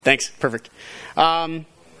Thanks. Perfect. It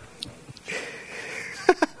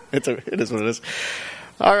is what it is.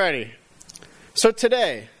 Alrighty. So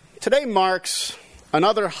today marks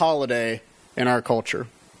another holiday in our culture.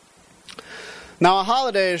 Now, a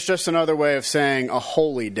holiday is just another way of saying a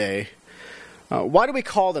holy day. Why do we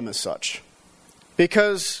call them as such?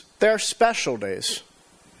 Because they're special days.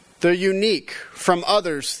 They're unique from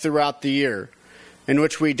others throughout the year, in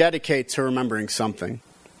which we dedicate to remembering something.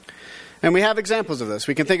 And we have examples of this.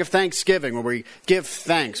 We can think of Thanksgiving, where we give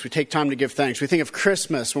thanks. We take time to give thanks. We think of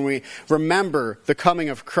Christmas, when we remember the coming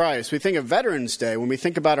of Christ. We think of Veterans Day, when we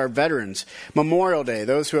think about our veterans. Memorial Day,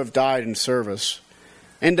 those who have died in service.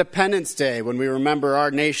 Independence Day, when we remember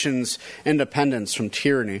our nation's independence from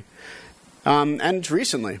tyranny. And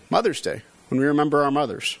recently, Mother's Day, when we remember our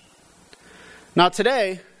mothers. Now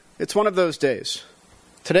today, it's one of those days.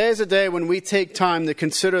 Today is a day when we take time to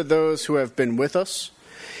consider those who have been with us,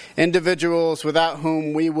 individuals without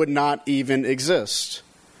whom we would not even exist.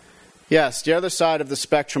 Yes, the other side of the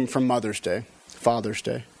spectrum from Mother's Day, Father's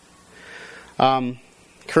Day.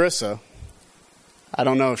 Carissa, I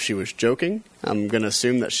don't know if she was joking. I'm going to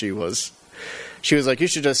assume that she was. She was like, you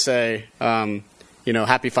should just say,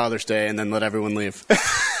 Happy Father's Day, and then let everyone leave.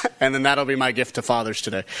 And then that'll be my gift to fathers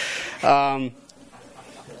today.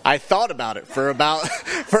 I thought about it for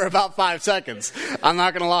about 5 seconds. I'm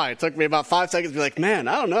not going to lie. It took me about 5 seconds to be like, man,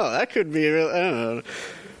 I don't know. That could be real. I don't know.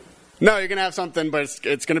 No, you're going to have something, but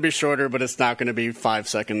it's going to be shorter, but it's not going to be 5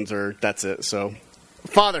 seconds or that's it. So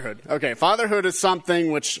fatherhood. Okay, fatherhood is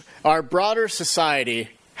something which our broader society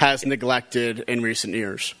has neglected in recent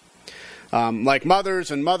years. Like mothers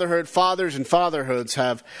and motherhood, fathers and fatherhoods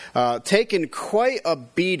have taken quite a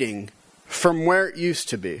beating from where it used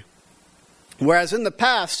to be. Whereas in the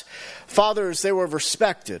past, fathers, they were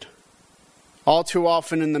respected. All too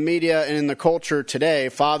often in the media and in the culture today,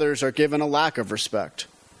 fathers are given a lack of respect.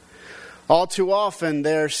 All too often,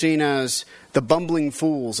 they're seen as the bumbling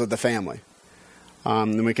fools of the family.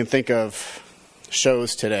 And we can think of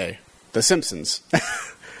shows today. The Simpsons.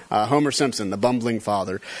 Homer Simpson, the bumbling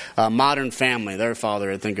father. Modern Family, their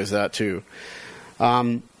father, I think, is that too.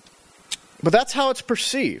 But that's how it's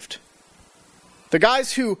perceived. The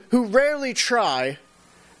guys who rarely try,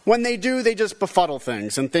 when they do, they just befuddle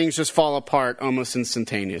things, and things just fall apart almost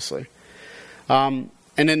instantaneously. And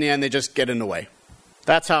in the end, they just get in the way.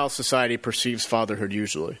 That's how society perceives fatherhood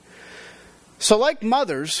usually. So like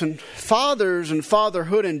mothers and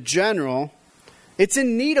fatherhood in general, it's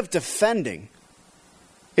in need of defending.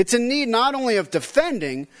 It's in need not only of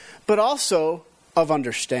defending, but also of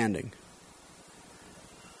understanding.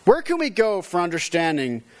 Where can we go for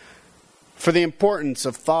understanding for the importance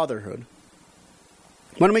of fatherhood?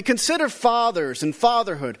 When we consider fathers and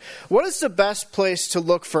fatherhood, what is the best place to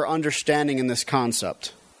look for understanding in this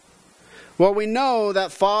concept? Well, we know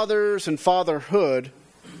that fathers and fatherhood,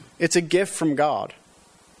 it's a gift from God.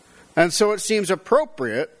 And so it seems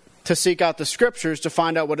appropriate to seek out the scriptures to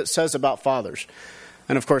find out what it says about fathers.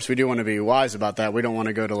 And of course, we do want to be wise about that. We don't want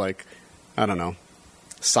to go to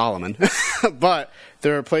Solomon. But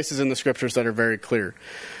there are places in the scriptures that are very clear.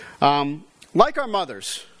 Like our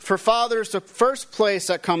mothers, for fathers, the first place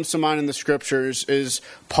that comes to mind in the scriptures is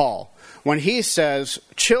Paul, when he says,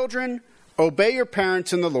 "Children, obey your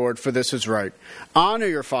parents in the Lord, for this is right. Honor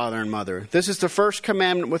your father and mother. This is the first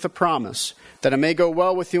commandment with a promise, that it may go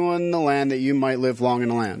well with you in the land, that you might live long in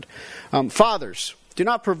the land." Fathers, do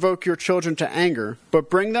not provoke your children to anger, but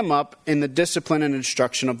bring them up in the discipline and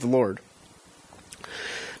instruction of the Lord.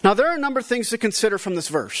 Now, there are a number of things to consider from this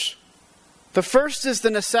verse. The first is the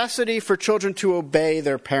necessity for children to obey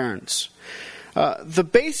their parents. The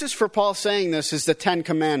basis for Paul saying this is the 10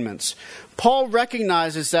 Commandments. Paul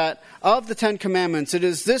recognizes that of the 10 Commandments, it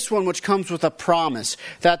is this one which comes with a promise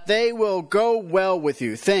that they will go well with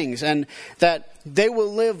you, and that they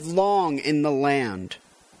will live long in the land.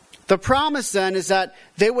 The promise then is that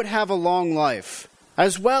they would have a long life,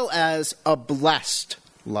 as well as a blessed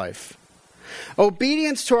life.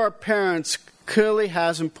 Obedience to our parents clearly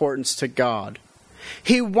has importance to God.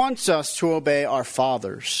 He wants us to obey our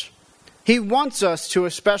fathers. He wants us to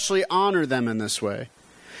especially honor them in this way.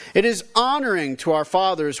 It is honoring to our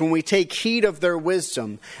fathers when we take heed of their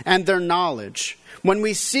wisdom and their knowledge, when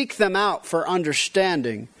we seek them out for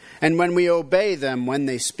understanding, and when we obey them when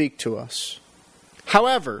they speak to us.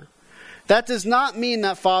 However, that does not mean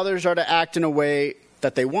that fathers are to act in a way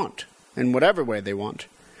that they want, in whatever way they want.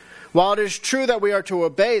 While it is true that we are to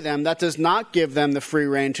obey them, that does not give them the free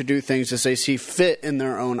rein to do things as they see fit in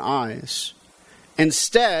their own eyes.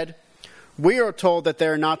 Instead, we are told that they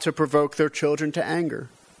are not to provoke their children to anger.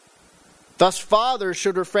 Thus, fathers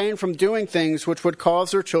should refrain from doing things which would cause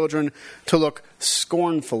their children to look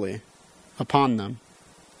scornfully upon them.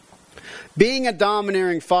 Being a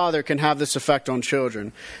domineering father can have this effect on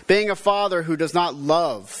children. Being a father who does not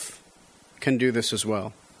love can do this as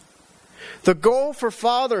well. The goal for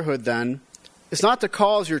fatherhood, then, is not to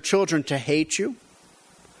cause your children to hate you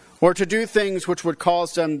or to do things which would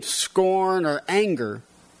cause them scorn or anger.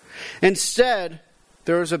 Instead,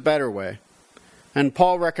 there is a better way. And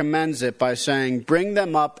Paul recommends it by saying, bring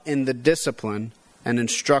them up in the discipline and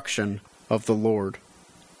instruction of the Lord.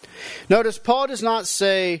 Notice, Paul does not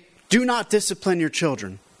say, do not discipline your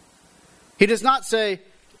children. He does not say,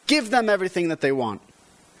 give them everything that they want.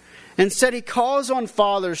 Instead, he calls on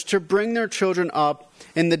fathers to bring their children up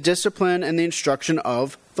in the discipline and the instruction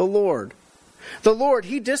of the Lord. The Lord,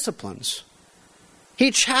 he disciplines. He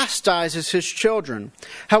chastises his children.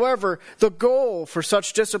 However, the goal for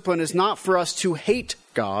such discipline is not for us to hate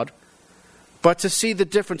God, but to see the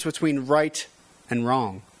difference between right and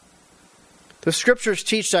wrong. The scriptures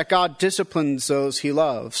teach that God disciplines those he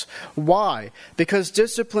loves. Why? Because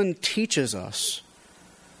discipline teaches us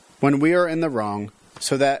when we are in the wrong,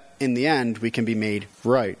 so that in the end we can be made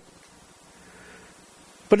right.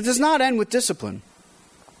 But it does not end with discipline.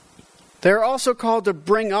 They are also called to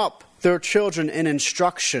bring up their children in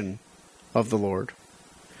instruction of the Lord.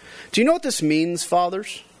 Do you know what this means,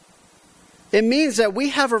 fathers? It means that we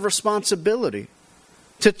have a responsibility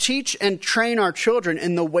to teach and train our children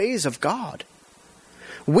in the ways of God.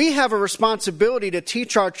 We have a responsibility to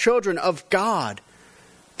teach our children of God,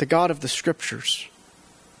 the God of the Scriptures.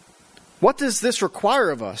 What does this require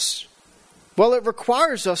of us? Well, it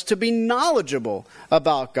requires us to be knowledgeable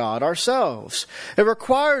about God ourselves. It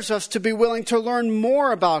requires us to be willing to learn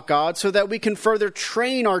more about God so that we can further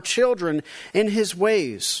train our children in his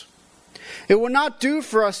ways. It will not do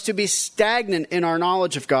for us to be stagnant in our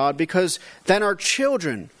knowledge of God, because then our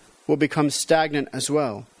children will become stagnant as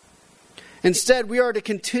well. Instead, we are to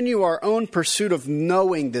continue our own pursuit of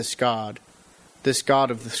knowing this God of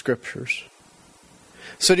the Scriptures.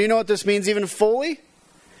 So do you know what this means even fully?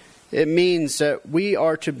 It means that we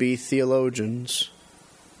are to be theologians.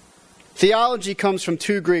 Theology comes from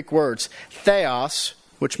two Greek words, theos,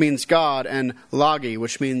 which means God, and logi,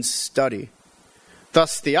 which means study.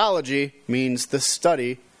 Thus, theology means the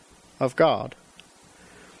study of God.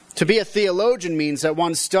 To be a theologian means that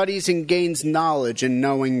one studies and gains knowledge in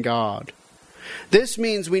knowing God. This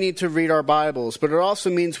means we need to read our Bibles, but it also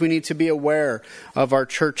means we need to be aware of our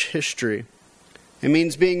church history. It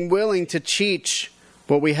means being willing to teach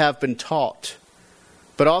what we have been taught,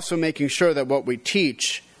 but also making sure that what we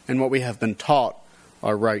teach and what we have been taught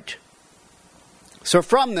are right. So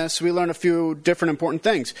from this, we learn a few different important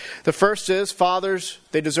things. The first is, fathers,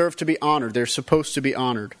 they deserve to be honored. They're supposed to be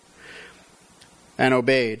honored and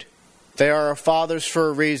obeyed. They are our fathers for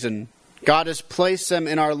a reason. God has placed them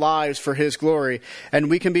in our lives for his glory, and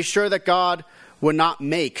we can be sure that God would not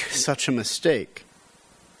make such a mistake.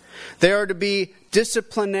 They are to be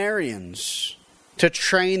disciplinarians, to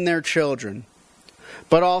train their children.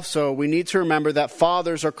 But also, we need to remember that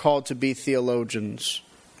fathers are called to be theologians,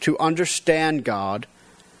 to understand God,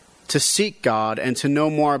 to seek God, and to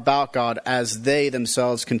know more about God as they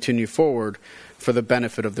themselves continue forward for the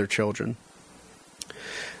benefit of their children.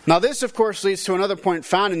 Now this, of course, leads to another point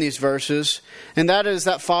found in these verses, and that is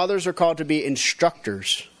that fathers are called to be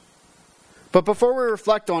instructors. But before we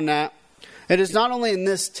reflect on that, it is not only in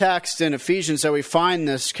this text in Ephesians that we find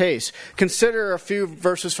this case. Consider a few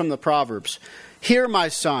verses from the Proverbs. Hear, my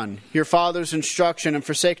son, your father's instruction, and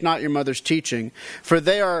forsake not your mother's teaching, for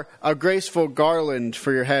they are a graceful garland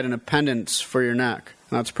for your head and a pendant for your neck.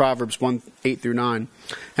 And that's Proverbs 1:8-9.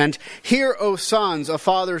 And hear, O sons, a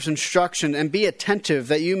father's instruction, and be attentive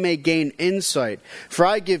that you may gain insight. For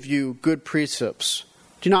I give you good precepts.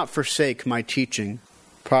 Do not forsake my teaching.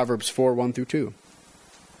 Proverbs 4:1-2.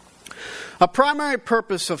 A primary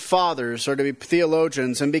purpose of fathers are to be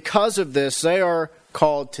theologians, and because of this, they are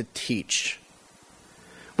called to teach.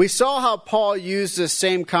 We saw how Paul used this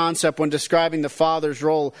same concept when describing the father's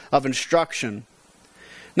role of instruction.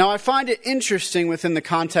 Now, I find it interesting within the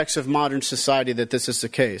context of modern society that this is the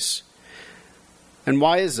case. And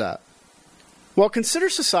why is that? Well, consider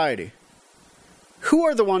society. Who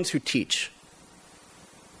are the ones who teach?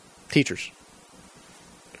 Teachers.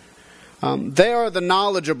 They are the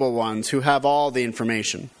knowledgeable ones who have all the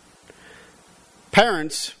information.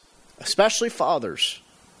 Parents, especially fathers,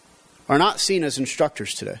 are not seen as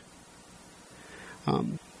instructors today.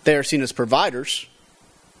 They are seen as providers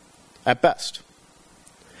at best.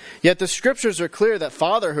 Yet the scriptures are clear that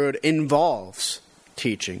fatherhood involves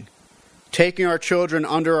teaching, taking our children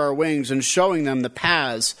under our wings and showing them the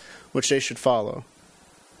paths which they should follow.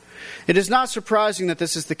 It is not surprising that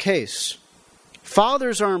this is the case.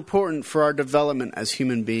 Fathers are important for our development as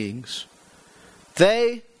human beings.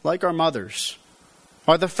 They, like our mothers,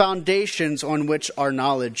 are the foundations on which our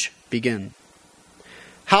knowledge begins.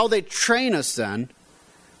 How they train us then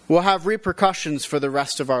will have repercussions for the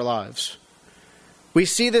rest of our lives. We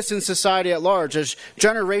see this in society at large as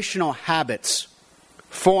generational habits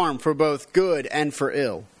form for both good and for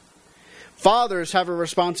ill. Fathers have a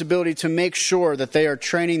responsibility to make sure that they are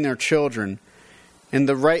training their children in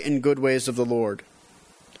the right and good ways of the Lord,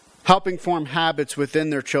 helping form habits within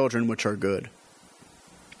their children which are good.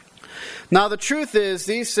 Now, the truth is,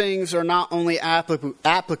 these things are not only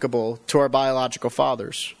applicable to our biological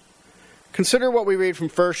fathers. Consider what we read from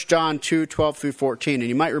 1 John 2, 12 through 14, and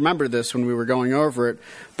you might remember this when we were going over it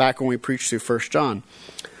back when we preached through 1 John.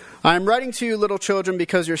 I am writing to you, little children,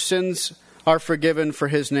 because your sins are forgiven for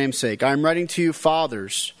his name's sake. I am writing to you,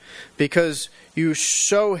 fathers, because you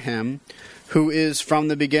show him who is from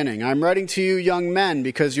the beginning. I am writing to you, young men,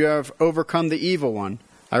 because you have overcome the evil one.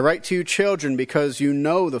 I write to you, children, because you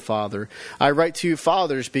know the Father. I write to you,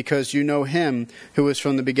 fathers, because you know him who is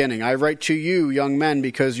from the beginning. I write to you, young men,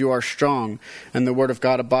 because you are strong, and the word of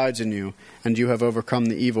God abides in you, and you have overcome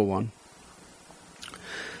the evil one.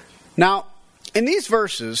 Now, in these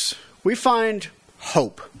verses, we find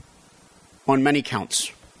hope on many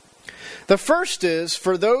counts. The first is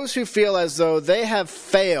for those who feel as though they have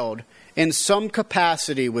failed in some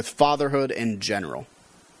capacity with fatherhood in general.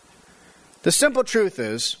 The simple truth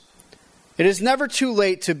is, it is never too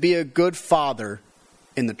late to be a good father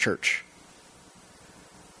in the church.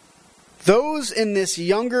 Those in this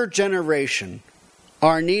younger generation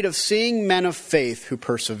are in need of seeing men of faith who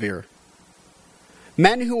persevere.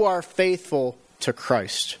 Men who are faithful to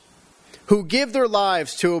Christ, who give their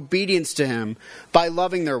lives to obedience to him by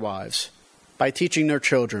loving their wives, by teaching their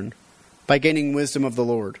children, by gaining wisdom of the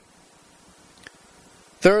Lord.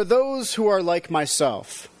 There are those who are like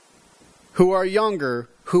myself, who are younger,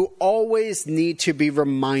 who always need to be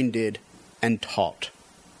reminded and taught.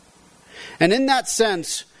 And in that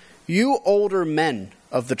sense, you older men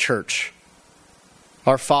of the church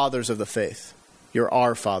are fathers of the faith. You're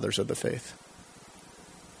our fathers of the faith.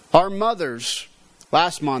 Our mothers,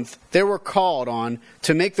 last month, they were called on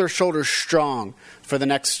to make their shoulders strong for the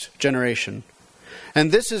next generation.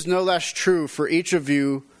 And this is no less true for each of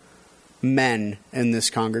you men in this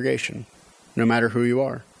congregation, no matter who you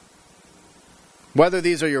are. Whether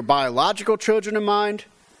these are your biological children in mind,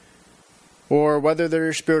 or whether they're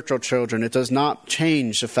your spiritual children, it does not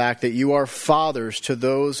change the fact that you are fathers to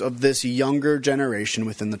those of this younger generation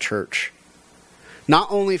within the church.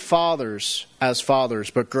 Not only fathers as fathers,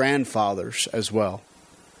 but grandfathers as well.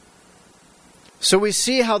 So we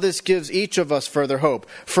see how this gives each of us further hope.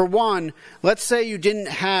 For one, let's say you didn't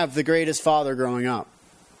have the greatest father growing up.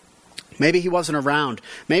 Maybe he wasn't around.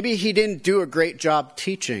 Maybe he didn't do a great job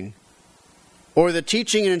teaching. Or the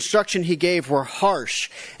teaching and instruction he gave were harsh,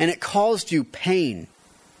 and it caused you pain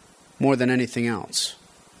more than anything else.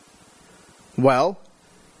 Well,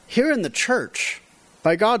 here in the church,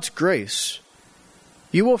 by God's grace,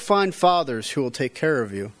 you will find fathers who will take care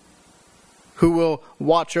of you, who will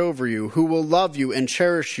watch over you, who will love you and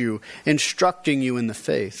cherish you, instructing you in the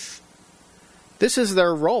faith. This is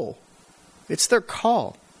their role. It's their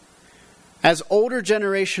call. As older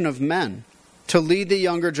generation of men, to lead the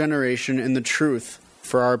younger generation in the truth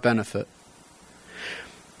for our benefit.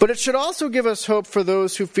 But it should also give us hope for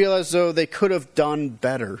those who feel as though they could have done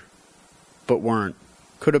better, but weren't.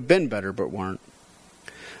 Could have been better, but weren't.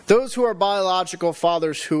 Those who are biological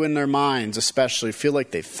fathers who in their minds especially feel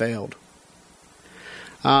like they failed.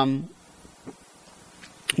 While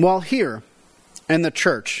here in the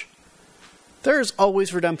church, there is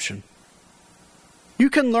always redemption. You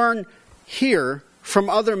can learn here from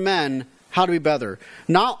other men how to be better,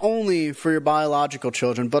 not only for your biological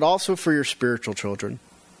children, but also for your spiritual children.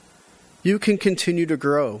 You can continue to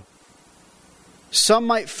grow. Some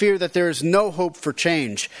might fear that there is no hope for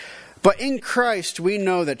change, but in Christ we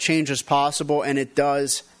know that change is possible and it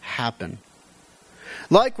does happen.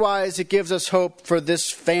 Likewise, it gives us hope for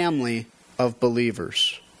this family of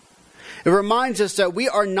believers. It reminds us that we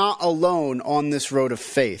are not alone on this road of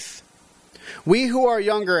faith. We who are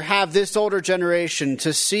younger have this older generation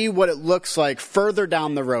to see what it looks like further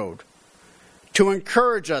down the road, to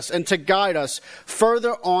encourage us and to guide us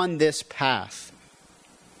further on this path.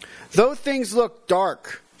 Though things look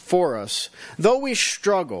dark for us, though we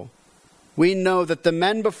struggle, we know that the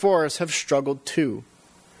men before us have struggled too,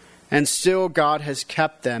 and still God has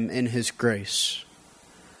kept them in his grace.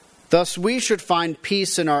 Thus we should find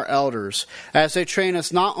peace in our elders as they train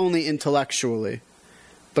us not only intellectually,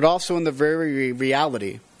 but also in the very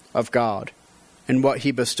reality of God and what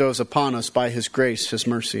he bestows upon us by his grace, his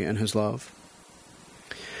mercy, and his love.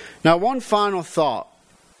 Now, one final thought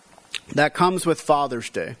that comes with Father's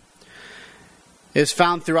Day is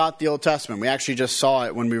found throughout the Old Testament. We actually just saw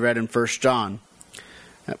it when we read in 1 John.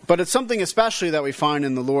 But it's something especially that we find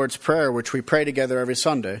in the Lord's Prayer, which we pray together every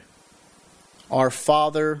Sunday. Our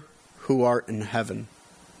Father who art in heaven.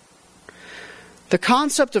 The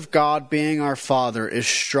concept of God being our Father is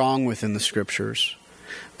strong within the Scriptures,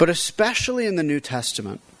 but especially in the New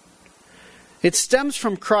Testament. It stems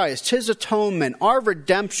from Christ, his atonement, our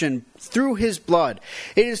redemption through his blood.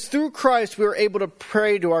 It is through Christ we are able to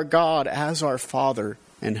pray to our God as our Father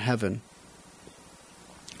in heaven.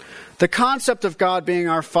 The concept of God being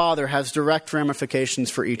our Father has direct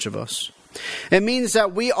ramifications for each of us. It means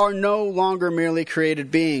that we are no longer merely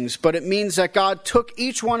created beings, but it means that God took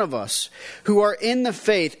each one of us who are in the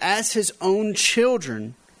faith as his own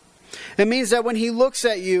children. It means that when he looks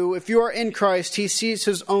at you, if you are in Christ, he sees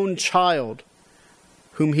his own child,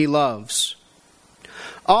 whom he loves.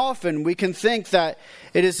 Often we can think that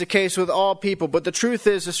it is the case with all people, but the truth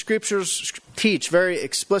is the Scriptures teach very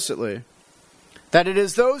explicitly that it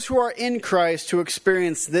is those who are in Christ who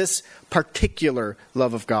experience this particular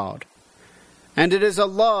love of God. And it is a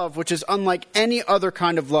love which is unlike any other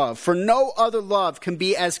kind of love. For no other love can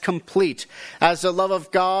be as complete as the love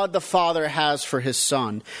of God the Father has for his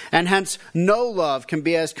Son. And hence no love can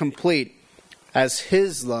be as complete as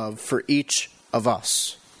his love for each of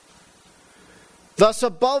us. Thus,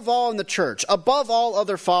 above all in the church, above all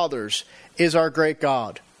other fathers, is our great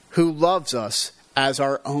God, who loves us as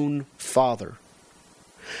our own Father.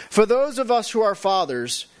 For those of us who are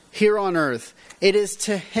fathers here on earth, it is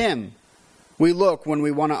to him we look when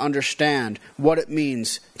we want to understand what it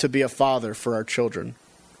means to be a father for our children.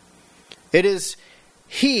 It is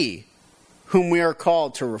he whom we are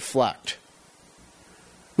called to reflect.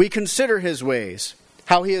 We consider his ways,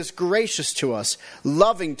 how he is gracious to us,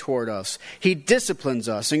 loving toward us. He disciplines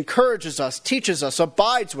us, encourages us, teaches us,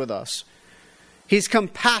 abides with us. He's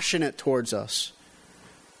compassionate towards us.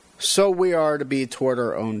 So we are to be toward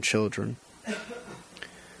our own children.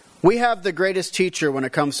 We have the greatest teacher when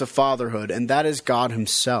it comes to fatherhood, and that is God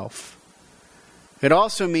himself. It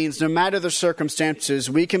also means no matter the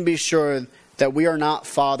circumstances, we can be sure that we are not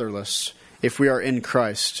fatherless if we are in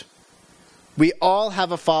Christ. We all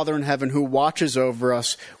have a Father in heaven who watches over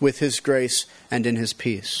us with his grace and in his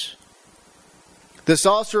peace. This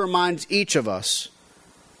also reminds each of us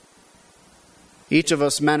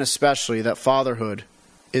men especially, that fatherhood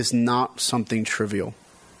is not something trivial.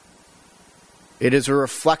 It is a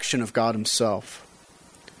reflection of God himself.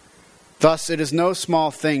 Thus, it is no small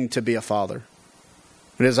thing to be a father.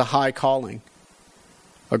 It is a high calling,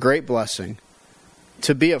 a great blessing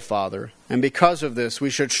to be a father. And because of this, we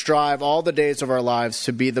should strive all the days of our lives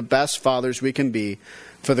to be the best fathers we can be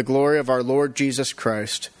for the glory of our Lord Jesus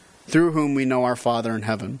Christ, through whom we know our Father in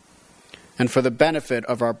heaven, and for the benefit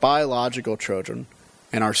of our biological children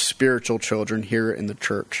and our spiritual children here in the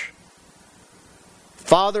church.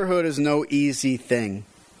 Fatherhood is no easy thing.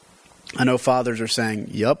 I know fathers are saying,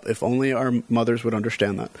 "Yup, if only our mothers would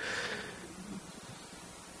understand that."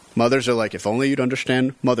 Mothers are like, if only you'd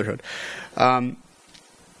understand motherhood. But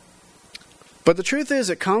the truth is,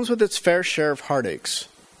 it comes with its fair share of heartaches.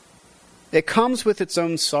 It comes with its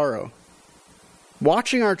own sorrow.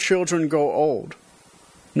 Watching our children grow old,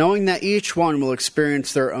 knowing that each one will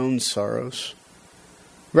experience their own sorrows.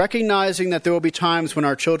 Recognizing that there will be times when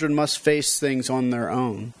our children must face things on their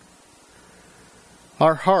own.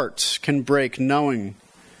 Our hearts can break knowing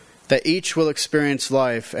that each will experience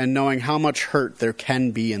life and knowing how much hurt there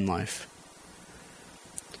can be in life.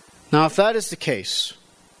 Now, if that is the case,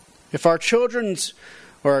 if our children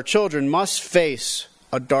must face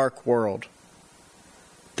a dark world,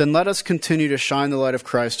 then let us continue to shine the light of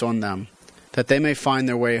Christ on them, that they may find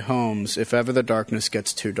their way homes if ever the darkness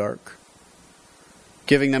gets too dark.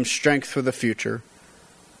 Giving them strength for the future,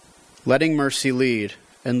 letting mercy lead,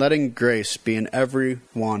 and letting grace be in every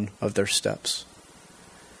one of their steps.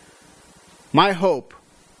 My hope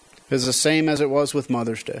is the same as it was with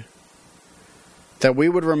Mother's Day, that we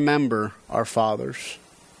would remember our fathers,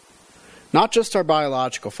 not just our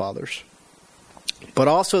biological fathers, but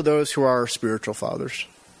also those who are our spiritual fathers.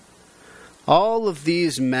 All of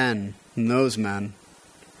these men and those men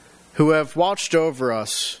who have watched over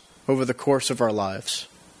us over the course of our lives,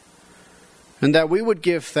 and that we would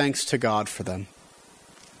give thanks to God for them.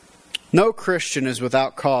 No Christian is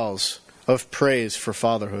without cause of praise for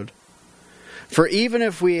fatherhood. For even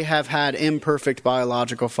if we have had imperfect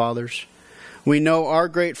biological fathers, we know our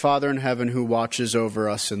great Father in heaven who watches over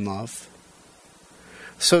us in love.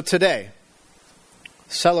 So today,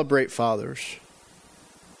 celebrate fathers.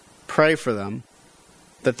 Pray for them,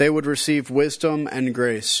 that they would receive wisdom and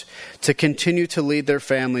grace to continue to lead their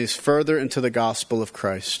families further into the gospel of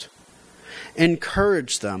Christ.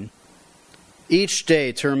 Encourage them each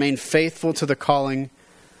day to remain faithful to the calling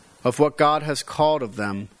of what God has called of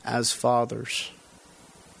them as fathers,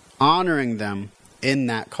 honoring them in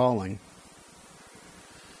that calling.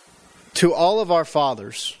 To all of our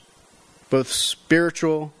fathers, both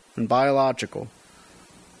spiritual and biological,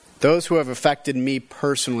 those who have affected me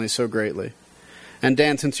personally so greatly, and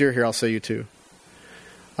Dan, since you're here, I'll say you too.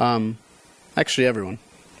 Actually, everyone.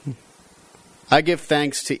 I give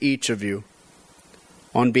thanks to each of you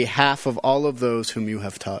on behalf of all of those whom you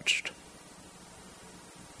have touched.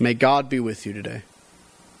 May God be with you today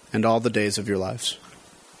and all the days of your lives.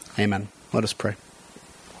 Amen. Let us pray.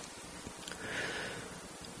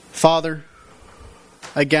 Father,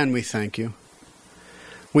 again we thank you.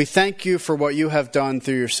 We thank you for what you have done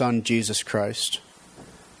through your Son, Jesus Christ.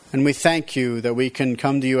 And we thank you that we can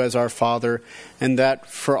come to you as our Father, and that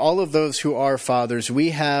for all of those who are fathers, we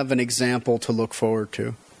have an example to look forward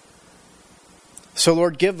to. So,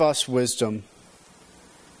 Lord, give us wisdom.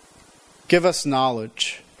 Give us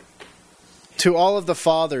knowledge. To all of the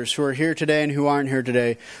fathers who are here today and who aren't here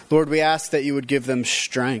today, Lord, we ask that you would give them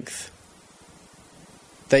strength.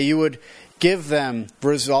 That you would give them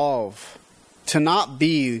resolve to not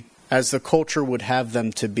be as the culture would have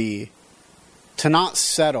them to be. To not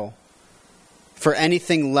settle for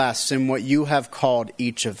anything less than what you have called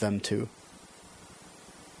each of them to.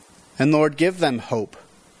 And Lord, give them hope.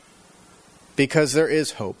 Because there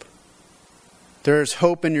is hope. There is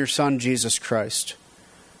hope in your Son, Jesus Christ.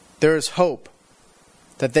 There is hope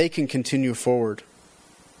that they can continue forward.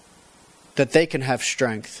 That they can have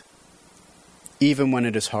strength, even when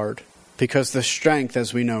it is hard. Because the strength,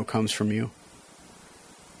 as we know, comes from you.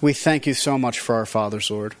 We thank you so much for our fathers,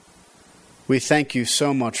 Lord. We thank you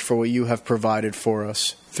so much for what you have provided for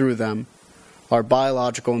us through them, our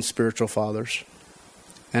biological and spiritual fathers.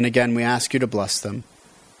 And again, we ask you to bless them.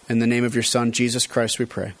 In the name of your Son, Jesus Christ, we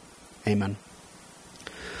pray. Amen.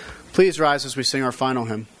 Please rise as we sing our final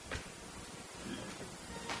hymn.